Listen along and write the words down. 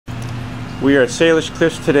We are at Salish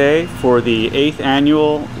Cliffs today for the 8th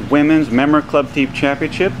Annual Women's Memory Club Team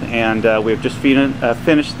Championship, and we have just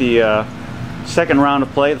finished the second round of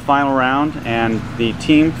play, the final round, and the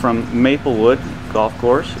team from Maplewood Golf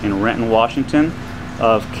Course in Renton, Washington,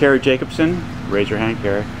 of Carrie Jacobson, raise your hand,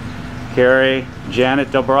 Carrie, Carrie, Janet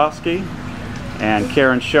Dobrowski, and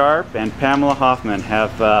Karen Sharp and Pamela Hoffman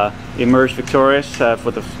have emerged victorious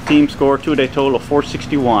with a team score today total of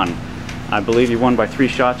 461. I believe you won by 3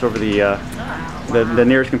 shots over the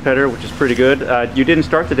nearest competitor, which is pretty good. You didn't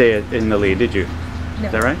start the day in the lead, did you? No.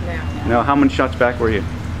 Is that right? No. No. How many shots back were you?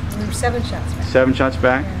 We were 7 shots back. 7 shots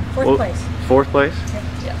back? Yeah. Fourth place. Fourth place? Yep.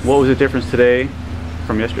 Yes. What was the difference today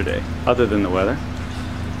from yesterday, other than the weather?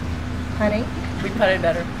 Honey? We putted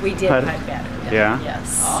better. We did Putt. putt better. Yeah?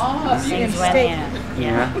 Yes. Oh, Things you went stayed- in.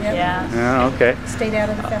 Yeah. Yeah. Yeah, okay. Stayed out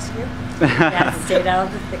of the festival. Yeah, stayed out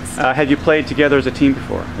of the thick stuff. Had you played together as a team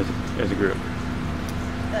before, as a group?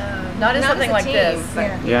 not in Not something as a like team, this.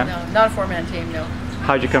 but- Yeah? No, not a 4-man team, no.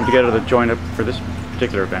 How'd you come together to join up for this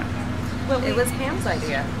particular event? Well, it was Pam's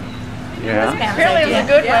idea. Yeah? Apparently it was a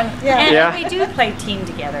good Yeah. one. Yeah. And Yeah. we do play team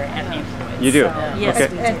together at Maplewood. You do? So, yes, Okay.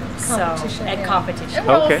 we At do. So, competition, at yeah. competition. And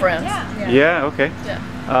we're all Okay. friends. Yeah. Yeah, okay.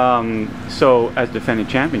 Yeah. So, as defending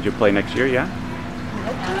champions, you play next year, yeah?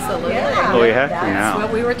 Absolutely. Yeah. Oh, you have to That's now.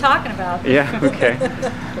 what we were talking about. Yeah, okay.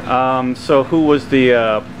 So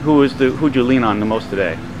who'd you lean on the most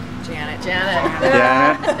today? Janet. Janet.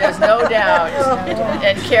 Janet? There's no doubt.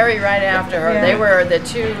 And Carrie right after her. Yeah. They were the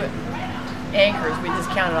 2 anchors we just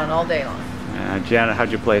counted on all day long. Janet,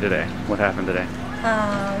 how'd you play today? What happened today?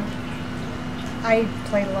 I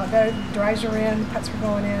played a lot better. Drives were in, putts were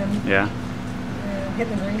going in, Yeah?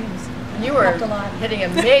 hitting the greens. You were Helped a lot. hitting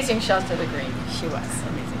amazing shots to the green. She was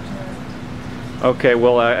amazing. Okay,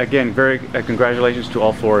 well, again, very congratulations to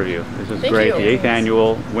all 4 of you. This is Thank great. you. The 8th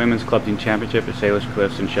Annual Women's Club Team Championship at Salish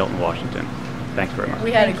Cliffs in Shelton, Washington. Thanks very much.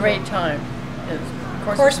 We had a Thank you. great time. Of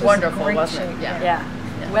course, Course it was was wonderful, great wasn't it? shape, Yeah. Yeah.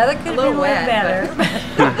 Weather could have been a little wet, better.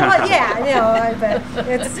 Well, yeah, I know, but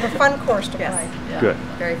it's a fun course to Yes. play. Yeah. Good.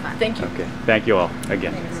 Very fun. Thank you. Okay, thank you all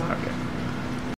again. Thanks. Okay.